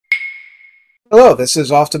Hello, this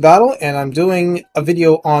is Off to Battle, and I'm doing a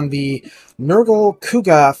video on the Nurgle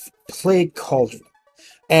Kugath Plague Cauldron.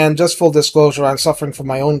 And just full disclosure, I'm suffering from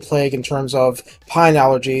my own plague in terms of pine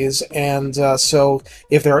allergies, and so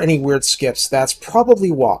if there are any weird skips, that's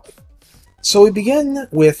probably why. So we begin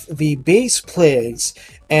with the base plagues,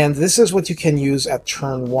 and this is what you can use at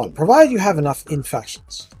turn 1, provided you have enough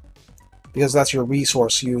infections, because that's your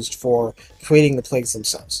resource used for creating the plagues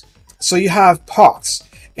themselves. So you have pox,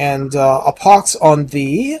 and a pox on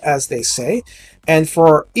thee, as they say, and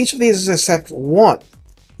for each of these except one,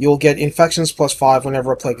 you'll get infections plus 5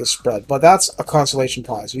 whenever a plague is spread, but that's a consolation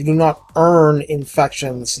prize. You do not earn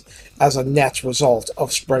infections as a net result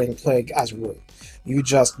of spreading plague as a rule. You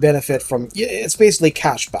just benefit from, it's basically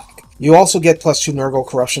cash back. You also get plus 2 Nurgle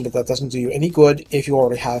corruption, but that doesn't do you any good if you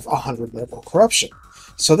already have 100 Nurgle corruption.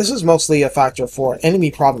 So this is mostly a factor for enemy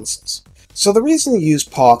provinces. So the reason you use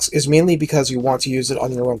Pox is mainly because you want to use it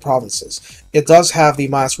on your own provinces. It does have the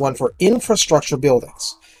 -1 for infrastructure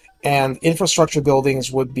buildings, and infrastructure buildings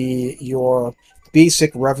would be your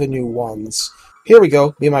basic revenue ones. Here we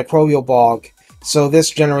go, the microbial bog. So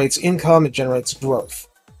this generates income, it generates growth,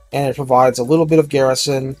 and it provides a little bit of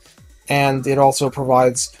garrison, and it also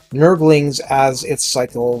provides Nurglings as it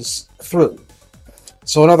cycles through.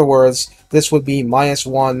 So in other words, this would be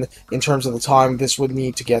 -1 in terms of the time this would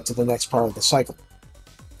need to get to the next part of the cycle,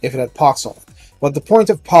 if it had Pox on it. But the point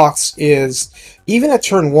of Pox is, even at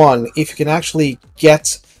turn 1, if you can actually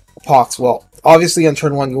get Pox, well, obviously on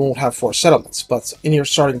turn 1 you won't have 4 settlements, but in your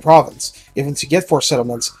starting province, even to get 4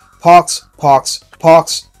 settlements, Pox, Pox,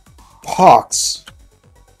 Pox, Pox,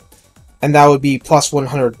 and that would be plus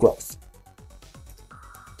 100 growth.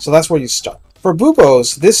 So that's where you start. For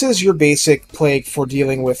buboes, this is your basic plague for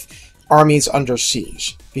dealing with armies under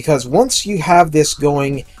siege, because once you have this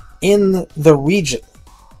going in the region,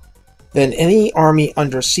 then any army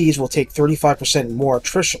under siege will take 35% more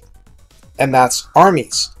attrition, and that's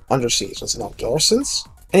armies under siege, it's not garrisons.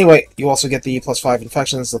 Anyway, you also get the plus 5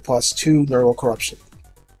 infections, the plus 2 Nurgle corruption.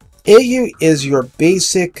 AU is your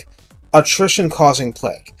basic attrition-causing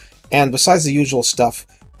plague, and besides the usual stuff,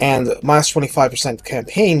 and -25%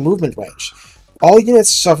 campaign movement range, all units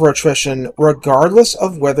suffer attrition regardless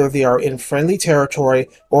of whether they are in friendly territory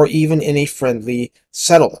or even in a friendly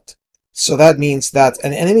settlement. So that means that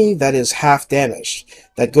an enemy that is half damaged,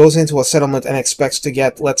 that goes into a settlement and expects to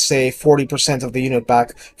get, let's say, 40% of the unit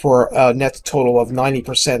back for a net total of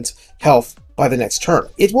 90% health by the next turn,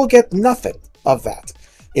 it will get nothing of that.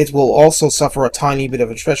 It will also suffer a tiny bit of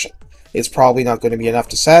attrition. It's probably not going to be enough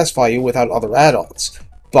to satisfy you without other add-ons,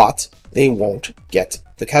 but they won't get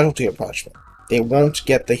the casualty replenishment. They won't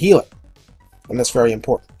get the healing, and that's very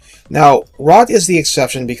important. Now, Rot is the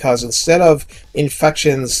exception because instead of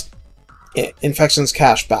infections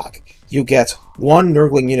cash back, you get 1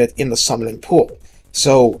 Nurgling unit in the summoning pool.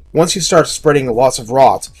 So once you start spreading lots of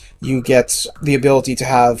Rot, you get the ability to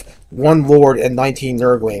have 1 Lord and 19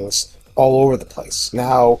 Nurglings all over the place.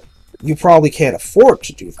 Now, you probably can't afford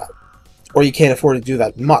to do that, or you can't afford to do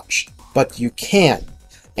that much, but you can.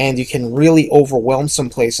 And you can really overwhelm some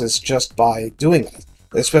places just by doing that,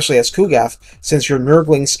 especially as Kugath, since your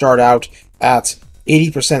Nurglings start out at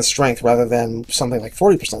 80% strength rather than something like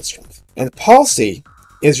 40% strength. And Palsy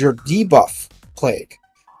is your debuff plague.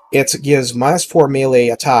 It gives -4 melee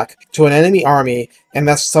attack to an enemy army, and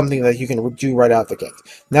that's something that you can do right out the gate.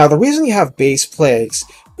 Now, the reason you have base plagues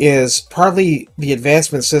is partly the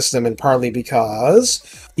advancement system and partly because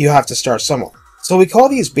you have to start somewhere. So we call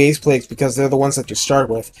these base plagues because they're the ones that you start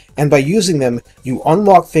with, and by using them, you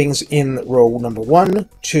unlock things in row number 1,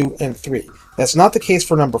 2, and 3. That's not the case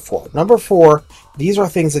for number 4. Number 4, these are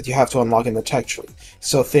things that you have to unlock in the tech tree.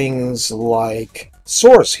 So things like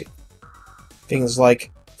Sores here. Things like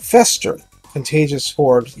Fester, Contagious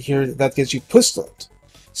Horde here, that gives you pestilence.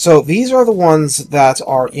 So these are the ones that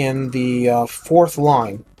are in the 4th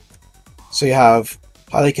line. So you have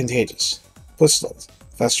Highly Contagious, pestilence,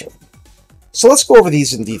 Fester. So let's go over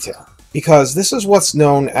these in detail, because this is what's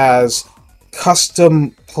known as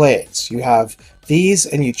custom plagues. You have these,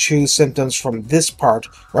 and you choose symptoms from this part,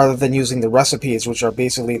 rather than using the recipes, which are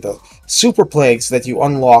basically the super plagues that you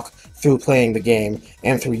unlock through playing the game,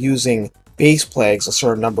 and through using base plagues a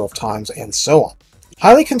certain number of times, and so on.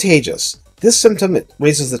 Highly Contagious. This symptom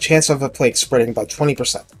raises the chance of a plague spreading by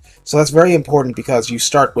 20%. So that's very important because you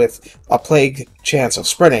start with a plague chance of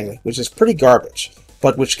spreading, which is pretty garbage,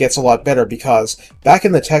 but which gets a lot better because back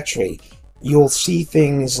in the tech tree, you'll see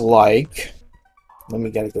things like, let me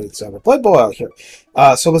get a good example, Blood Boil here.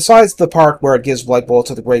 So besides the part where it gives Blood Boil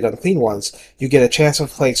to the Great Unclean Ones, you get a chance of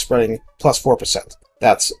plague spreading plus 4%.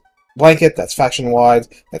 That's blanket, that's faction-wide,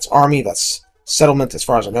 that's army, that's settlement as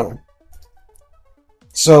far as I know.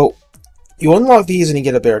 So you unlock these and you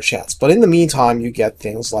get a better chance. But in the meantime, you get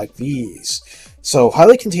things like these. So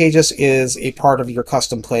highly contagious is a part of your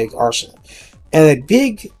custom plague arsenal. And a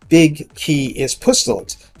big key is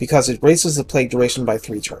pestilence, because it raises the plague duration by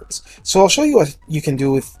 3 turns. So I'll show you what you can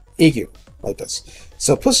do with ague, like this.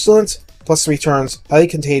 So pestilence, plus 3 turns, highly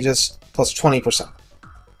contagious, plus 20%.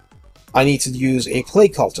 I need to use a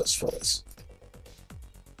plague cultist for this.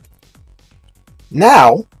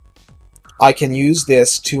 Now, I can use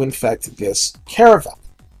this to infect this caravan.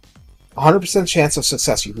 100% chance of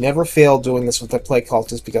success. You never fail doing this with a plague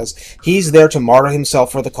cultist because he's there to martyr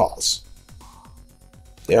himself for the cause.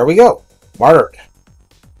 There we go. Martyred.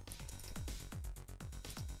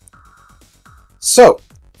 So,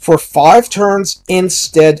 for 5 turns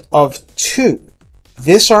instead of 2,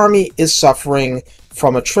 this army is suffering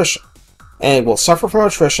from attrition. And it will suffer from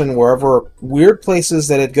attrition wherever weird places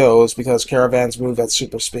that it goes because caravans move at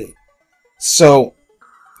super speed. So,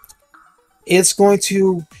 it's going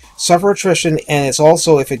to suffer attrition, and it's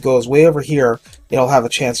also, if it goes way over here, it'll have a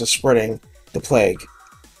chance of spreading the plague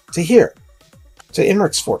to here, to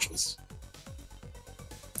Imric's fortress,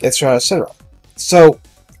 etc., etc. So,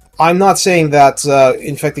 I'm not saying that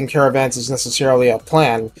infecting caravans is necessarily a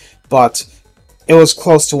plan, but it was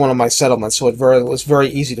close to one of my settlements, so it was very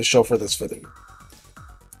easy to show for this video.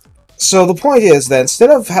 So the point is that instead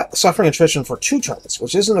of suffering attrition for 2 turns,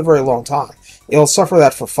 which isn't a very long time, it'll suffer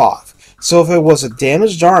that for 5. So if it was a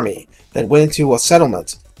damaged army that went into a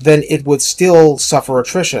settlement, then it would still suffer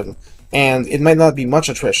attrition, and it might not be much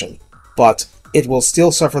attrition, but it will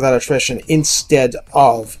still suffer that attrition instead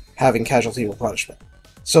of having casualty replenishment.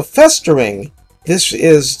 So festering, this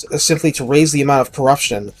is simply to raise the amount of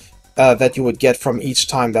corruption that you would get from each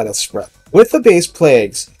time that is spread. With the base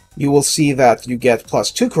plagues, you will see that you get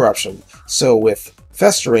plus 2 corruption. So with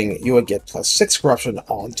festering, you would get plus 6 corruption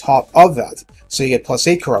on top of that. So you get plus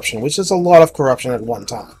 8 corruption, which is a lot of corruption at one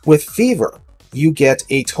time. With fever, you get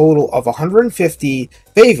a total of 150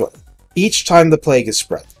 favor each time the plague is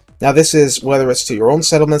spread. Now this is whether it's to your own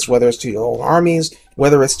settlements, whether it's to your own armies,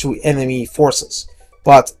 whether it's to enemy forces.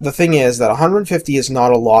 But the thing is that 150 is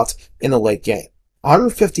not a lot in the late game.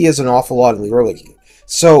 150 is an awful lot in the early game.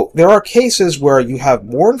 So there are cases where you have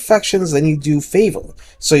more infections than you do favor.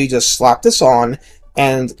 So you just slap this on,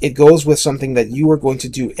 and it goes with something that you are going to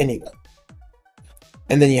do anyway.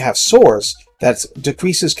 And then you have sores that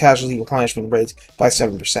decreases casualty replenishment rate by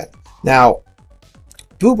 7%. Now,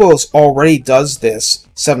 Bubo's already does this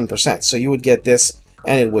 7%, so you would get this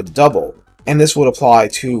and it would double. And this would apply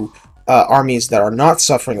to armies that are not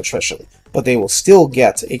suffering attrition, but they will still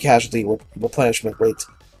get a casualty replenishment rate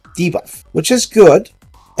debuff, which is good,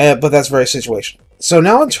 but that's very situational. So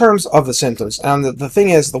now in terms of the symptoms, and the thing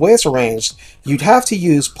is, the way it's arranged, you'd have to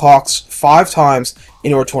use Pox 5 times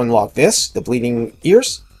in order to unlock this, the bleeding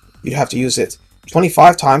ears. You'd have to use it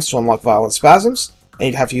 25 times to unlock violent spasms, and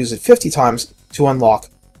you'd have to use it 50 times to unlock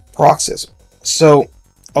paroxysm. So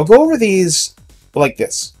I'll go over these like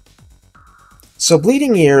this. So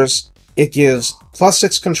bleeding ears, it gives plus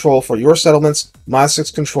 6 control for your settlements, minus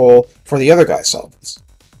 6 control for the other guy's settlements.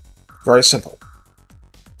 Very simple.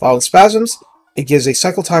 Violent spasms, it gives a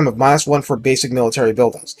cycle time of -1 for basic military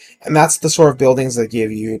buildings. And that's the sort of buildings that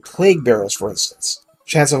give you plague barrels, for instance.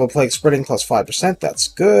 Chance of a plague spreading plus 5%, that's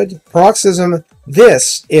good. Paroxysm,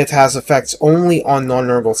 it has effects only on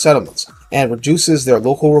non-Nurgle settlements, and reduces their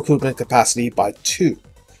local recruitment capacity by 2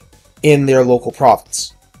 in their local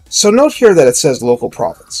province. So note here that it says local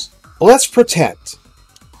province. Let's pretend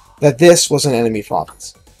that this was an enemy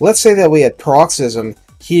province. Let's say that we had paroxysm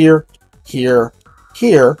here, here,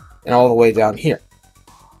 here, and all the way down here.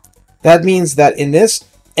 That means that in this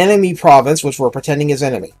enemy province, which we're pretending is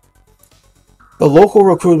enemy, the local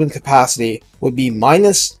recruitment capacity would be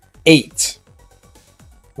 -8.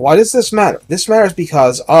 Why does this matter? This matters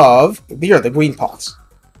because of here, the green pox.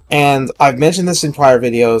 And I've mentioned this in prior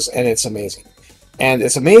videos, and it's amazing. And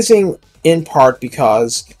it's amazing in part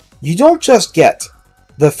because you don't just get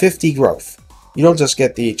the 50 growth. You don't just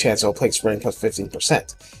get the chance of a plague spreading plus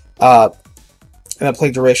 15%. And the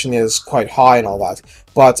plague duration is quite high and all that.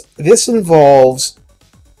 But this involves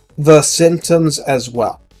the symptoms as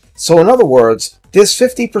well. So in other words, this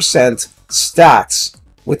 50% stacks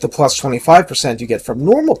with the plus 25% you get from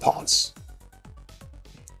normal pox.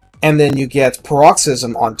 And then you get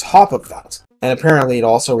paroxysm on top of that. And apparently it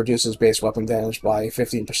also reduces base weapon damage by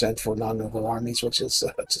 15% for non-Nurgle armies, which is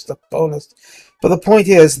just a bonus. But the point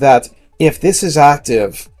is that if this is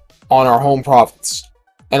active on our home province,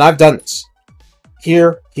 and I've done this,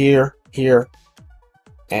 here, here, here,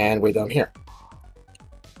 and way down here.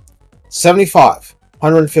 75,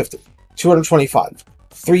 150, 225,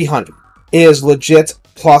 300 is legit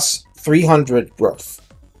plus 300 growth,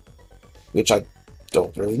 which I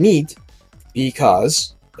don't really need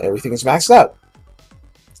because everything is maxed out.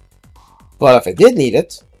 But if I did need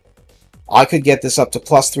it, I could get this up to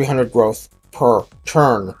plus 300 growth per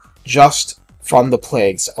turn just from the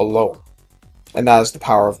plagues alone. And that is the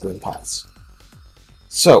power of green piles.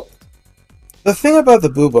 So, the thing about the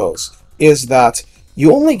buboes is that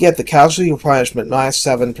you only get the casualty replenishment minus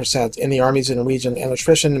 7% in the armies in a region and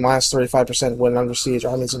attrition minus 35% when under siege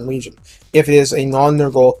armies in a region if it is a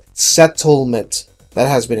non-Nurgle settlement that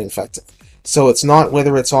has been infected. So it's not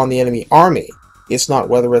whether it's on the enemy army, it's not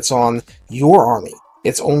whether it's on your army,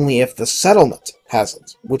 it's only if the settlement has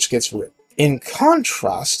it, which gets rid. In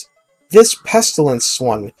contrast, this pestilence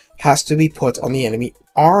one has to be put on the enemy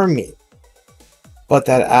army, but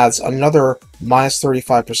that adds another minus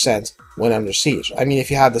 35% when under siege. I mean,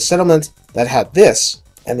 if you had the settlement that had this,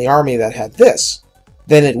 and the army that had this,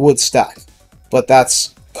 then it would stack. But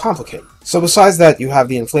that's complicated. So besides that, you have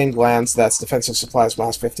the inflamed glands, that's defensive supplies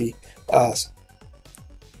minus 50,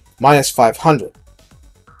 minus 500.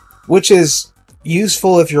 Which is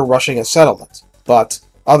useful if you're rushing a settlement, but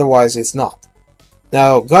otherwise it's not.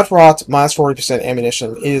 Now, Gut Rot, minus 40%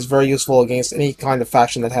 ammunition, is very useful against any kind of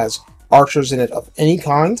faction that has archers in it of any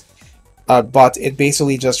kind. But it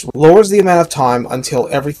basically just lowers the amount of time until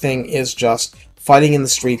everything is just fighting in the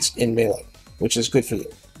streets in melee, which is good for you.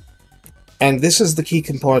 And this is the key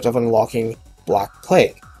component of unlocking Black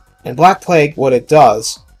Plague. And Black Plague, what it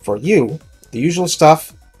does for you, the usual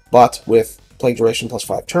stuff, but with plague duration plus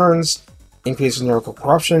 5 turns, increases numerical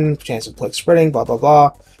corruption, chance of plague spreading, blah blah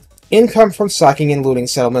blah, income from sacking and looting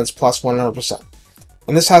settlements plus 100%.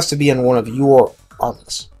 And this has to be in one of your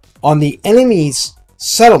armies. On the enemy's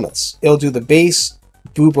settlements, it'll do the base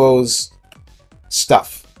buboes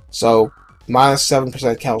stuff. So, minus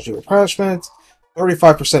 7% casualty replenishment,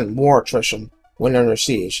 35% more attrition when under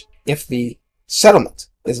siege if the settlement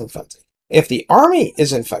is infected. If the army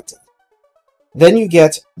is infected, then you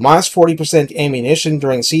get minus 40% ammunition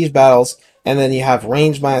during siege battles, and then you have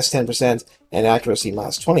range minus 10% and accuracy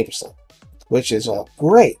minus 20%, which is all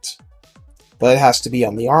great, but it has to be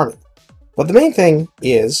on the army. But the main thing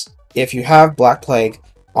is, if you have Black Plague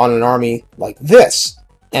on an army like this,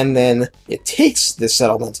 and then it takes this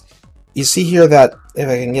settlement, you see here that, if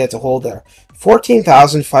I can get it to hold there,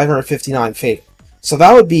 14,559 favor. So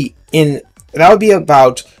that would be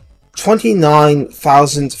about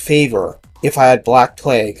 29,000 favor if I had Black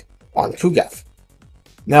Plague on Kugath.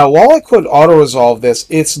 Now, while I could auto-resolve this,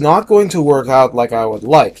 it's not going to work out like I would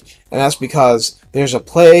like, and that's because there's a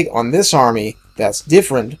plague on this army that's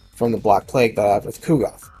different from the Black Plague that I have with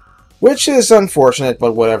Kugath. Which is unfortunate,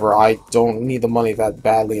 but whatever, I don't need the money that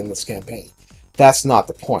badly in this campaign. That's not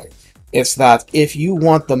the point. It's that if you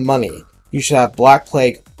want the money, you should have Black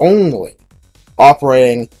Plague only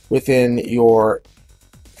operating within your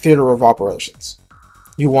theater of operations.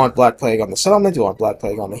 You want Black Plague on the settlement, you want Black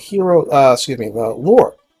Plague on the the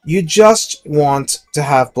lore. You just want to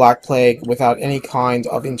have Black Plague without any kind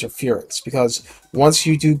of interference, because once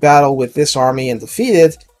you do battle with this army and defeat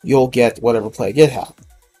it, you'll get whatever plague it had.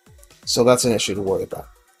 So that's an issue to worry about.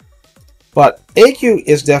 But AQ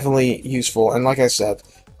is definitely useful, and like I said,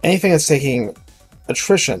 anything that's taking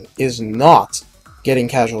attrition is not getting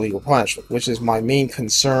casualty replenishment, which is my main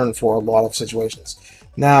concern for a lot of situations.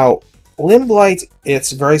 Now, Limb Blight,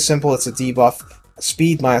 it's very simple, it's a debuff,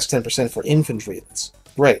 speed minus 10% for infantry units.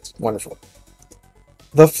 Great, wonderful.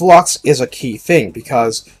 The Flux is a key thing,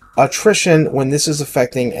 because attrition, when this is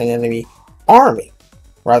affecting an enemy army,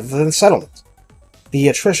 rather than settlement, the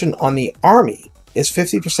attrition on the army is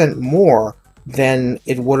 50% more than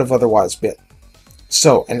it would have otherwise been.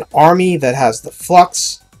 So, an army that has the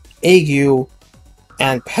Flux, Ague,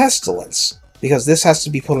 and Pestilence, because this has to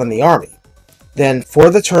be put on the army, then for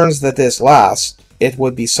the turns that this lasts, it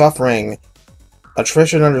would be suffering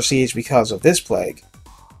attrition under siege because of this plague,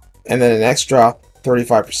 and then an extra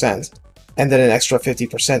 35%, and then an extra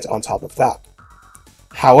 50% on top of that.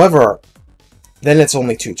 However, then it's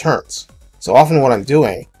only 2 turns. So often what I'm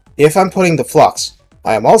doing, if I'm putting the Flux,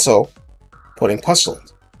 I am also putting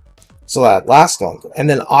Pestilence, so that it lasts longer, and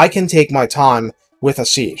then I can take my time with a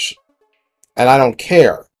siege, and I don't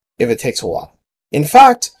care if it takes a while. In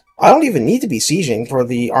fact, I don't even need to be sieging for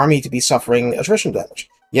the army to be suffering attrition damage.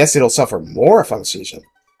 Yes, it'll suffer more if I'm sieging,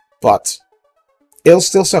 but it'll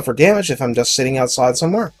still suffer damage if I'm just sitting outside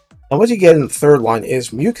somewhere. And what you get in the third line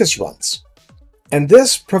is Mucus Runs, and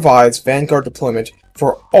this provides Vanguard deployment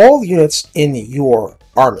for all units in your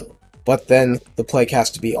army, but then the plague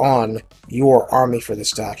has to be on your army for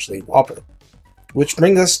this to actually operate. Which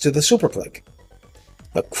brings us to the Super Plague,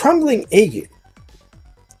 the Crumbling Ague.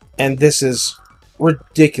 And this is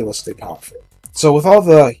ridiculously powerful. So with all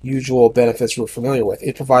the usual benefits we're familiar with,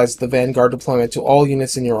 it provides the Vanguard deployment to all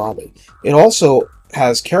units in your army. It also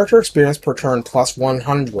has character experience per turn plus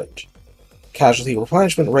 100, casualty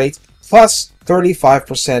replenishment rate plus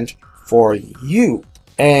 35% for you.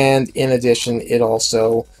 And in addition, it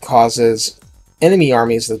also causes enemy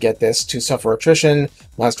armies that get this to suffer attrition,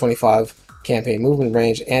 minus 25 campaign movement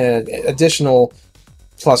range, and an additional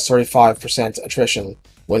plus 35% attrition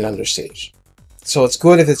when under siege. So it's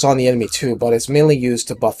good if it's on the enemy too, but it's mainly used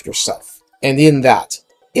to buff yourself. And in that,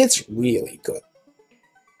 it's really good.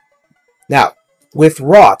 Now, with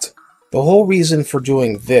Rot, the whole reason for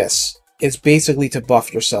doing this is basically to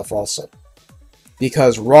buff yourself also.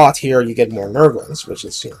 Because Rot here, you get more Nurglings, which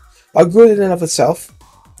is, a good in and of itself.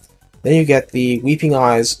 Then you get the Weeping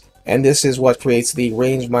Eyes, and this is what creates the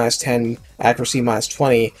range minus 10, accuracy minus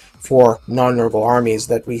 20 for non-Nurgle armies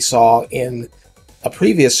that we saw in a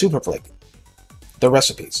previous Super Plague, the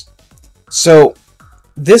recipes. So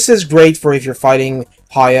this is great for if you're fighting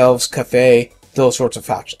High Elves, Cathay, those sorts of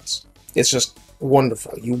factions. It's just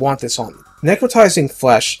wonderful. You want this on them. Necrotizing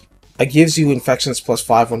Flesh gives you infections plus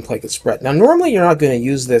 5 when plague is spread. Now normally you're not going to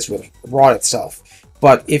use this with Rot itself,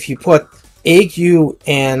 but if you put Ague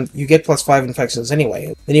and you get plus 5 infections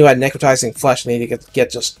anyway, then you add Necrotizing Flesh and then you get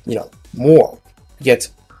just, more. You get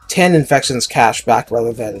 10 infections cash back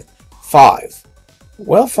rather than 5.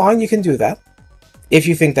 Well, fine, you can do that if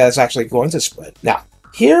you think that it's actually going to spread. Now,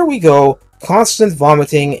 here we go, constant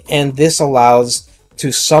vomiting, and this allows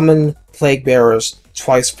to summon Plague Bearers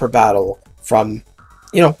twice per battle from,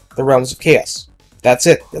 the Realms of Chaos. That's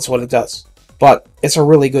it. That's what it does. But it's a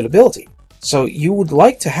really good ability. So you would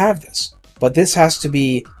like to have this, but this has to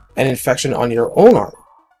be an infection on your own army.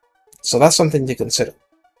 So that's something to consider.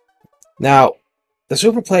 Now, the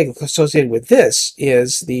Super Plague associated with this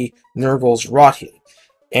is the Nurgle's Rot here.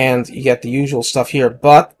 And you get the usual stuff here,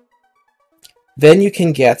 but then you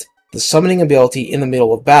can get the summoning ability in the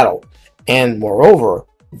middle of battle. And moreover,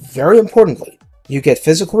 very importantly, you get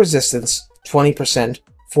physical resistance 20%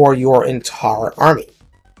 for your entire army.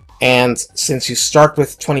 And since you start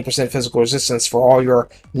with 20% physical resistance for all your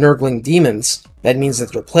Nurgling demons, that means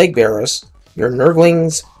that your Plague Bearers, your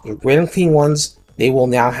Nurglings, your Great Unclean Ones, they will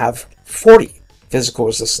now have 40 physical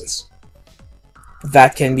resistance.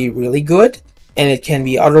 That can be really good, and it can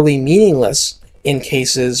be utterly meaningless in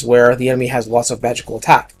cases where the enemy has lots of magical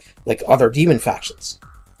attack, like other demon factions.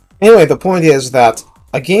 Anyway, the point is that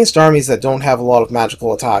against armies that don't have a lot of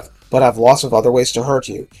magical attack, but have lots of other ways to hurt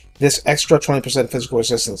you, this extra 20% physical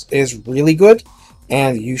resistance is really good,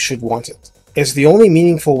 and you should want it. It's the only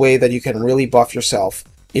meaningful way that you can really buff yourself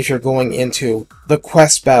if you're going into the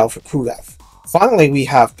quest battle for Kugath. Finally, we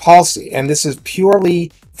have Policy, and this is purely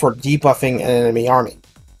for debuffing an enemy army.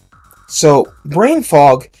 So, Brain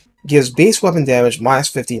Fog gives base weapon damage minus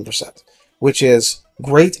 15%, which is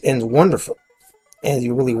great and wonderful, and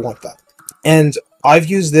you really want that. And I've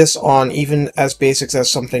used this on even as basics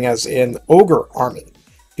as something as an Ogre army,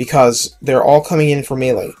 because they're all coming in for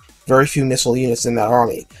melee, very few missile units in that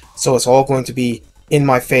army, so it's all going to be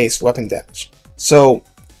in-my-face weapon damage. So,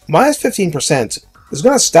 minus 15% is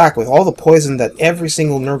going to stack with all the poison that every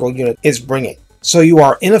single Nurgle unit is bringing. So you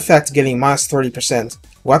are, in effect, getting minus 30%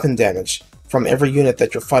 weapon damage from every unit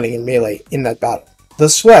that you're fighting in melee in that battle. The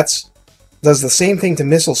Sweats does the same thing to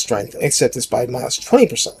missile strength, except it's by minus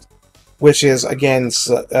 20%, which is, again,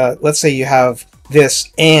 let's say you have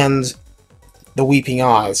this and the Weeping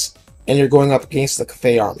Eyes, and you're going up against the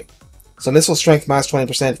Cathay army. So missile strength minus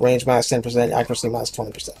 20%, range minus 10%, accuracy minus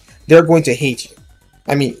 20%. They're going to hate you.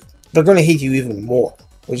 I mean, they're going to hate you even more,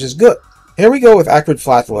 which is good. Here we go with Acrid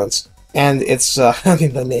Flatulence, and it's,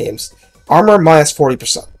 the names. Armor minus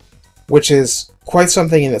 40%, which is quite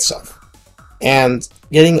something in itself. And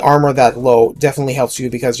getting armor that low definitely helps you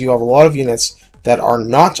because you have a lot of units that are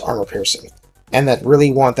not armor-piercing, and that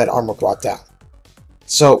really want that armor brought down.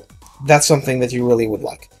 So, that's something that you really would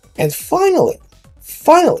like. And finally,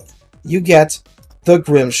 you get the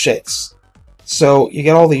Grim Shakes. So, you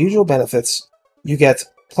get all the usual benefits. You get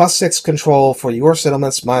plus 6 control for your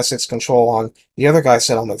settlements, minus 6 control on the other guy's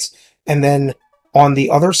settlements. And then, on the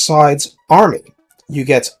other side's army, you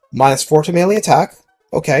get minus 4 to melee attack.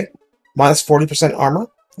 Okay. Minus 40% armor.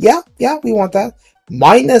 Yeah, we want that.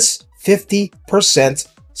 Minus 50%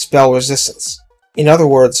 spell resistance. In other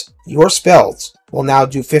words, your spells will now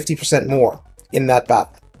do 50% more in that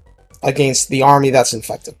battle against the army that's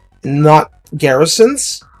infected. Not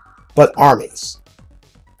garrisons, but armies.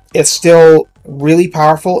 It's still really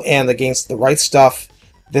powerful, and against the right stuff,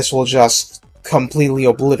 this will just completely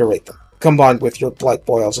obliterate them, combined with your blight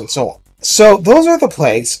boils and so on. So those are the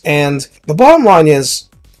plagues, and the bottom line is,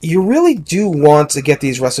 you really do want to get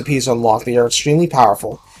these recipes unlocked. They are extremely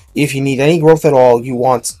powerful. If you need any growth at all, you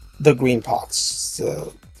want the green pots.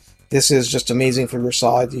 So this is just amazing for your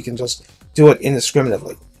side. You can just do it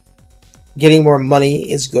indiscriminately. Getting more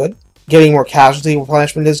money is good. Getting more casualty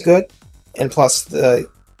replenishment is good. And plus, the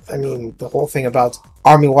whole thing about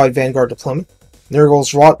army-wide Vanguard deployment.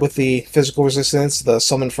 Nurgle's Rot with the physical resistance, the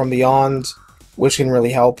Summon from Beyond, which can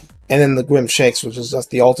really help. And then the Grim Shakes, which is just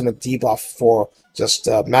the ultimate debuff for just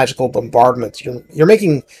magical bombardment. You're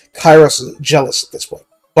making Kairos jealous at this point.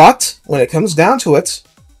 But when it comes down to it,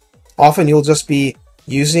 often you'll just be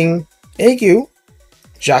using Ague,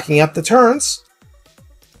 jacking up the turns,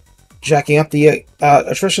 jacking up the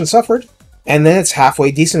attrition suffered, and then it's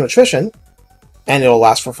halfway decent attrition, and it'll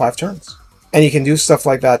last for 5 turns. And you can do stuff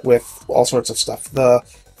like that with all sorts of stuff. The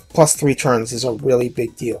 +3 turns is a really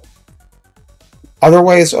big deal. Other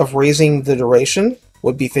ways of raising the duration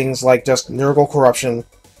would be things like just Nurgle corruption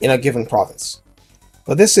in a given province.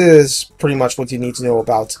 But this is pretty much what you need to know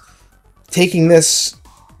about taking this,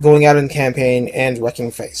 going out in campaign, and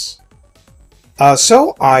wrecking face.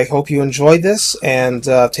 So, I hope you enjoyed this, and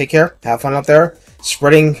take care, have fun out there,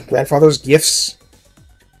 spreading Grandfather's gifts.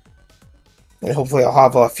 And hopefully I'll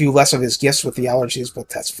have a few less of his gifts with the allergies, but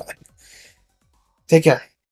that's fine. Take care.